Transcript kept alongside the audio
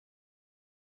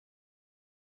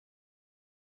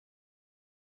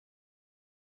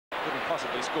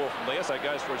possibly score from there, so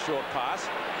goes for a short pass.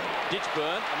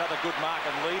 Ditchburn, another good mark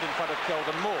and lead in front of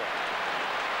Carlton Moore.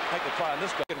 Take the try in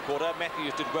this second quarter.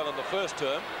 Matthews did well in the first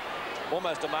term.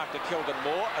 Almost a mark to Carlton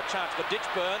Moore. A chance for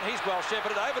Ditchburn. He's well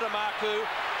shepherded over to Marku,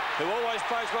 who always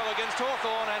plays well against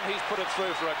Hawthorn, and he's put it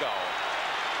through for a goal.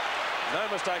 No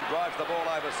mistake. Drives the ball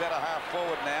over centre half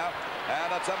forward now,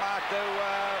 and it's a mark to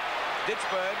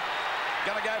Ditchburn.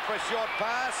 Going to go for a short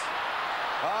pass.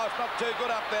 Oh, it's not too good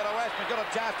up there to Ashman's got a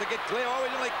chance to get clear. Oh, he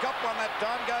nearly copped one that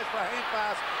time. Goes for a hand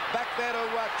pass back there to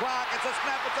Clark. It's a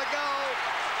snap. It's a goal.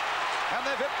 And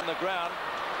they've hit on the ground.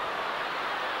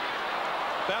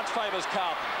 Bounce favours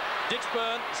Carlton.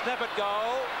 Ditchburn, snap it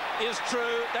goal is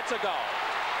true. That's a goal.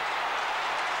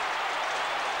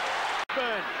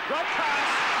 Ditchburn, great pass.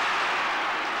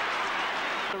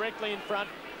 Directly in front.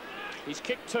 He's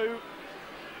kicked two.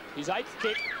 His 8th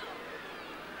kick.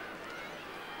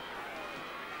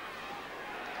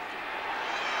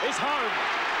 Is home.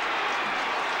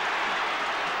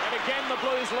 And again the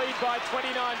Blues lead by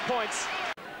 29 points.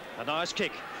 A nice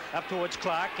kick up towards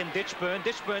Clark and Ditchburn.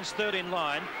 Ditchburn's third in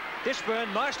line.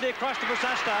 Ditchburn nicely across to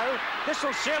Busasto. This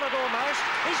will seal it almost.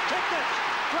 He's kicked it.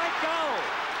 Great goal.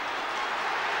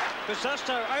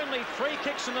 Busasto only 3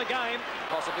 kicks in the game.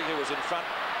 Possibly who was in front.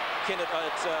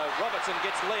 Robertson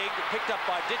gets legged, picked up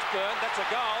by Ditchburn. That's a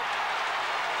goal.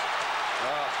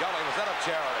 Oh, golly, was that a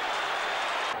charity?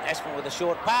 Ashman with a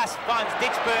short pass, finds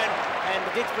Ditchburn, and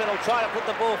Ditchburn will try to put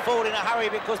the ball forward in a hurry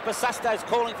because Busasto's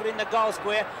calling for it in the goal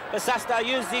square. Busasto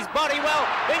uses his body well,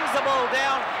 brings the ball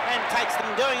down and takes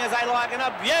them doing as they like, and a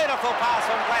beautiful pass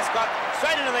from Glascott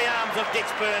straight into the arms of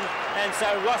Ditchburn, and so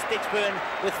Ross Ditchburn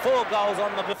with 4 goals on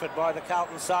the buffet by the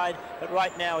Carlton side, but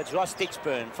right now it's Ross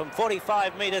Ditchburn from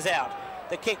 45 metres out.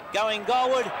 The kick going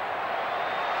goalward.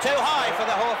 Too high for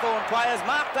the Hawthorn players,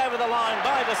 marked over the line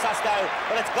by Busasto,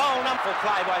 but it's goal number for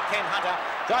play by Ken Hunter.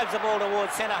 Drives the ball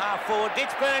towards centre half forward.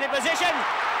 Ditchburn in position,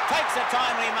 takes a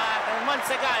timely mark, and once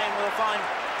again we'll find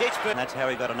Ditchburn. That's how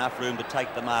he got enough room to take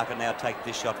the mark and now take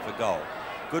this shot for goal.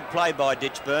 Good play by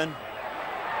Ditchburn.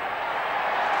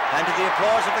 And to the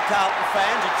applause of the Carlton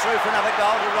fans, it's through for another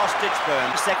goal to Ross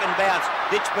Ditchburn. Second bounce,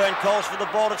 Ditchburn calls for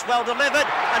the ball, it's well delivered,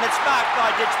 and it's marked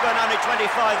by Ditchburn only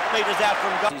 25 metres out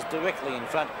from goal. He's directly in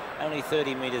front, only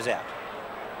 30 metres out.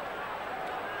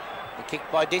 The kick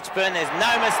by Ditchburn, there's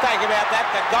no mistake about that.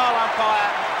 The goal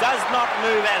umpire does not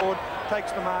move out.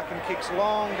 Takes the mark and kicks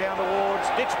long down towards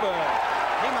Ditchburn.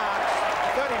 He marks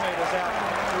 30 metres out,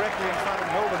 directly in front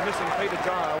of Melbourne, missing Peter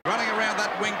Giles. Running around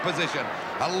that wing position.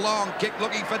 A long kick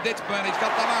looking for Ditchburn. He's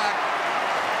got the mark.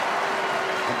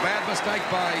 A bad mistake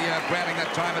by Browning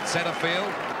that time at centre field.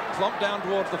 Plump down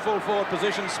towards the full forward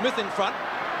position. Smith in front.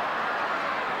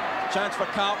 Chance for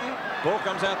Carlton. Ball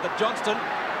comes out to Johnston.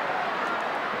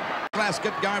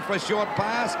 Glascott going for a short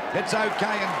pass. It's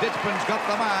okay, and Ditchburn's got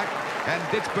the mark. And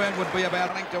Ditchburn would be about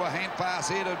running to a hand pass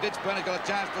here to Ditchburn. He's got a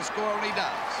chance to score, and he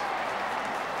does.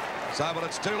 So, but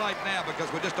it's too late now because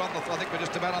we're just on the, I think we're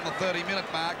just about on the 30-minute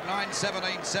mark.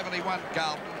 9-17-71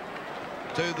 Carlton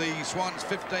to the Swans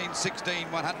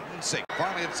 15-16, 106.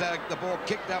 Finally, it's the ball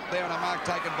kicked up there and a mark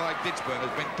taken by Ditchburn.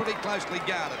 Has been pretty closely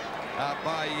guarded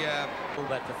by... Pull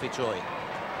back to Fitzroy.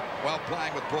 Well,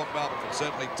 playing with Port Melbourne can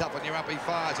certainly toughen you up. He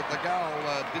fires at the goal.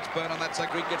 Ditchburn on that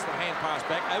second. Gets the hand pass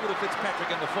back over to Fitzpatrick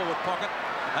in the forward pocket.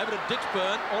 Over to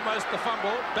Ditchburn, almost the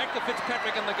fumble. Back to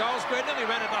Fitzpatrick in the goal square. Nearly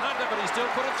ran into Hunter, but he still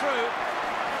put it through.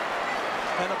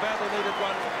 And a badly needed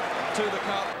one to the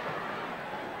Carlton.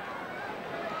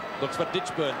 Looks for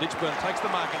Ditchburn. Ditchburn takes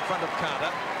the mark in front of Carter.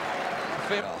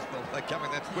 Oh, well, they're coming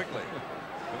that quickly.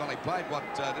 We've only played, what,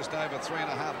 just over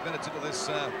 3.5 minutes into this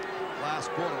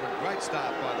last quarter. A great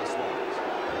start by the Swans.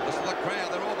 Listen to the crowd.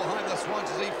 They're all behind the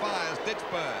Swans as he fires.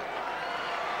 Ditchburn.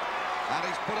 And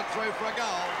he's put it through for a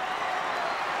goal.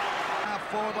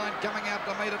 Forward line coming out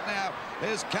to meet it now.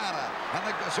 Here's Carter. And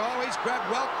he's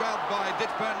grabbed, well grabbed by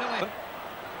Ditchburn.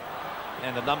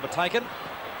 And the number taken.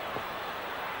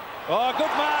 Oh,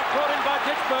 good mark caught in by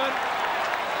Ditchburn.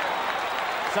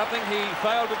 Something he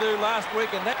failed to do last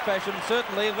week in that fashion,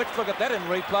 certainly. Let's look at that in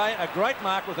replay. A great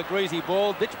mark with a greasy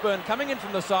ball. Ditchburn coming in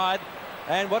from the side.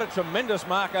 And what a tremendous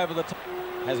mark over the top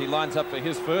as he lines up for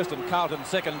his first and Carlton's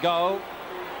second goal.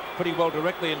 Pretty well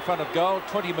directly in front of goal.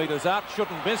 20 metres out.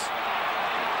 Shouldn't miss.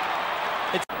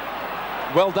 It's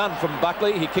well done from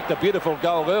Buckley. He kicked a beautiful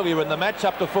goal earlier in the match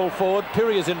up to full forward.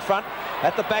 Pirrie is in front.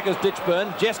 At the back is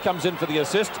Ditchburn. Jess comes in for the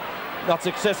assist. Not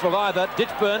successful either.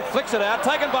 Ditchburn flicks it out.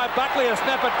 Taken by Buckley. A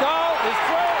snap at goal is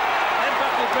through. And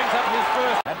Buckley brings up his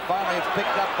first. And finally it's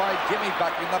picked up by Jimmy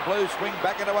Buckley. The Blues swing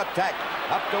back into attack.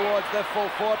 Up towards the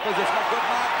full forward position. A good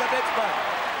mark to Ditchburn.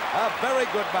 A very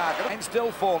good mark. And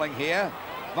still falling here.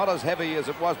 Not as heavy as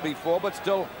it was before, but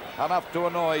still enough to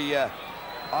annoy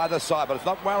either side. But it's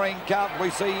not worrying Carlton. We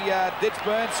see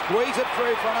Ditchburn squeeze it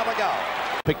through for another goal.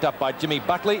 Picked up by Jimmy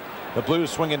Buckley. The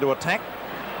Blues swing into attack.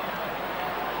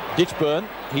 Ditchburn,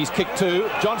 he's kicked two.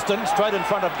 Johnston straight in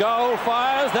front of goal,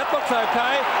 fires. That looks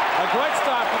okay. A great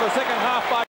start for the second half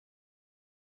by...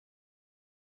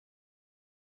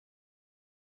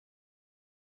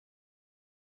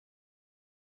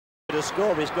 To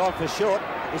score, he's gone for short.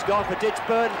 He's gone for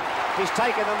Ditchburn. He's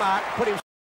taken the mark, put him...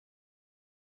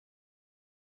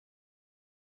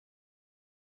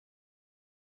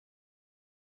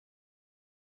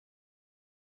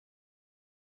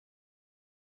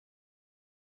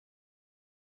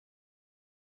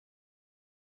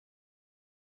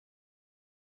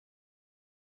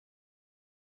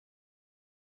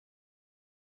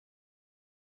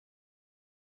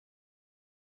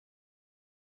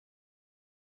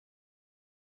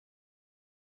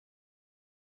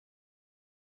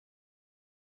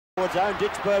 Zone.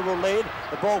 Ditchburn will lead.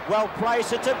 The ball well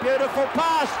placed. It's a beautiful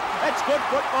pass. It's good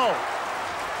football.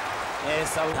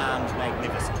 Yes, so arms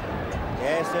magnificent.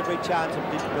 Yes, every chance of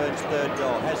Ditchburn's third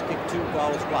goal. Has kicked 2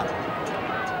 goals, 1.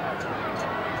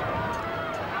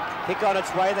 Kick on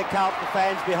its way. The Carlton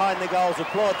fans behind the goals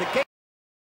applaud the kick.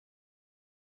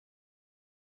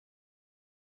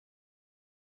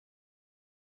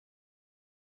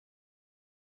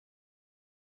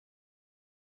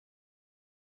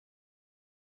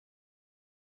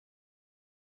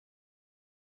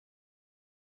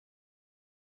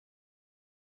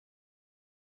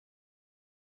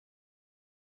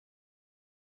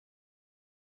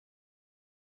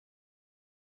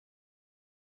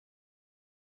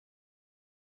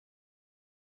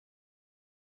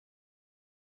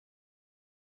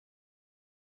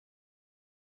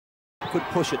 Could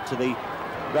push it to the,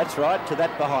 that's right, to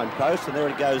that behind post, and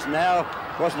there it goes now.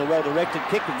 Wasn't a well-directed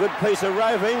kick, a good piece of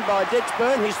roving by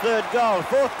Ditchburn, his 3rd goal,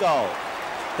 4th goal.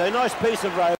 So nice piece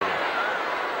of roving.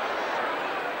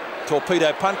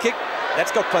 Torpedo punt kick,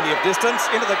 that's got plenty of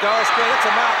distance, into the goal square, that's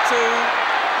a mark to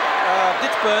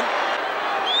Ditchburn.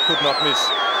 Could not miss,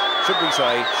 should we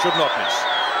say, should not miss.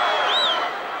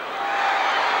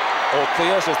 All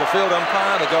clear, says the field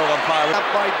umpire, the goal umpire. Up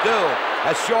by Dill.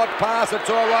 A short pass,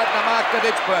 it's all right, and a mark to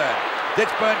Ditchburn.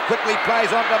 Ditchburn quickly plays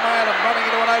onto Malin, running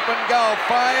into an open goal,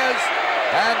 fires,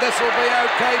 and this will be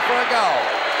okay for a goal.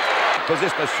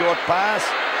 Position a short pass.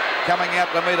 Coming out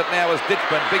to meet it now is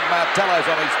Ditchburn. Big Martello's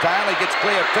on his tail. He gets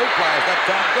clear of 2 players that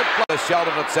time. Good play.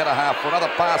 Sheldon at centre half for another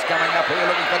pass coming up here,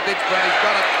 looking for Ditchburn. He's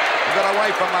got it. He got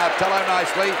away from Martello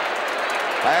nicely.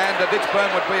 And Ditchburn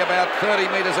would be about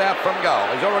 30 metres out from goal.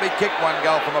 He's already kicked 1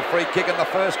 goal from a free kick in the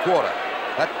first quarter.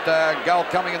 That goal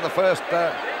coming in the first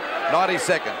 90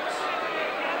 seconds.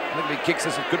 I think if he kicks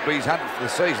this, it could be his 100th for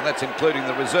the season. That's including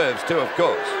the reserves too, of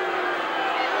course.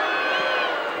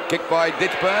 Kick by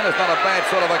Ditchburn is not a bad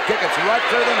sort of a kick. It's right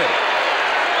through the middle.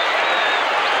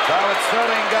 So it's 13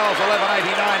 goals,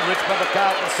 11.89. Richmond to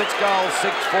Carlton, 6 goals,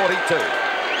 6.42.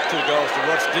 2 goals to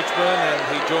Ross Ditchburn, and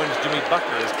he joins Jimmy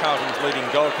Buckley as Carlton's leading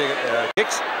goal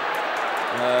kicks.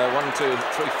 1, 2,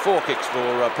 3, 4 kicks for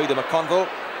Peter McConville.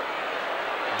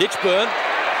 Ditchburn,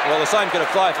 well, the same can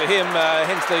apply for him,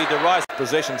 hence the derisive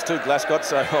possessions to Glasgow,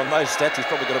 so on those stats he's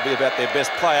probably going to be about their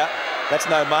best player. That's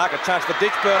no mark, a chance for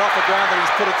Ditchburn off the ground, and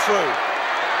he's put it through.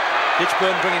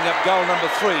 Ditchburn bringing up goal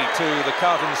number 3 to the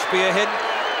Carlton spearhead,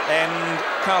 and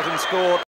Carlton scored